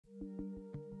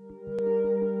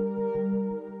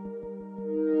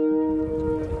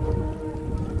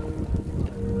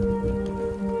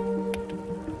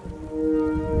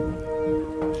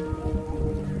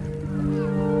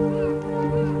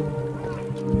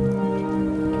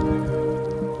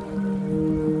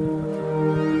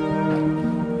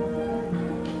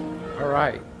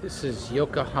This is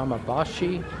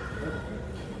Yokohamabashi.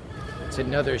 It's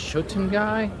another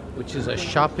Shotengai, which is a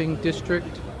shopping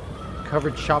district,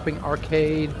 covered shopping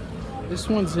arcade. This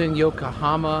one's in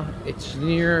Yokohama. It's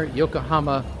near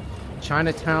Yokohama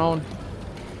Chinatown.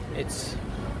 It's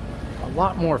a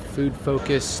lot more food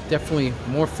focused, definitely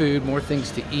more food, more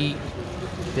things to eat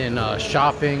than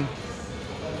shopping.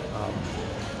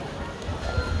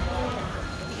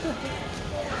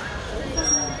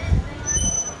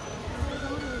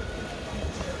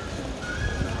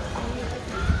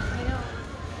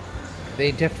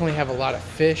 They definitely have a lot of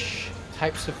fish,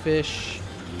 types of fish.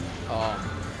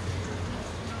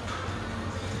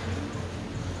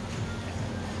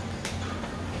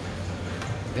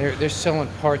 They're selling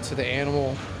parts of the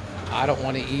animal I don't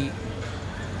want to eat.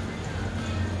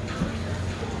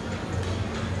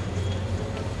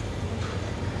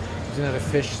 There's another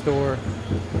fish store.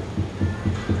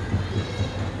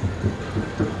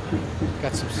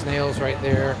 Got some snails right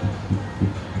there.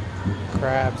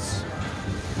 Crabs.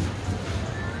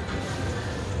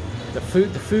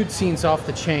 The food scene's off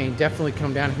the chain. Definitely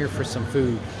come down here for some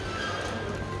food.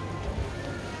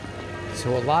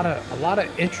 So a lot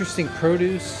of interesting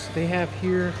produce they have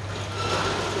here.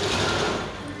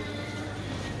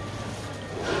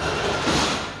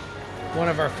 One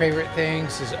of our favorite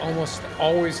things is almost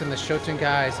always in the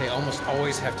Shotengai, they almost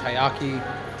always have taiyaki.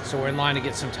 So we're in line to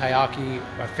get some taiyaki.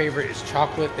 My favorite is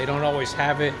chocolate. They don't always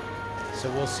have it.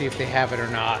 So we'll see if they have it or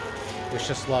not. Wish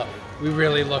us luck. We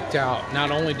really lucked out. Not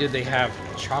only did they have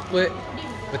chocolate,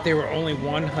 but they were only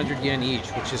 100 yen each,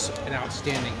 which is an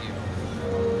outstanding deal.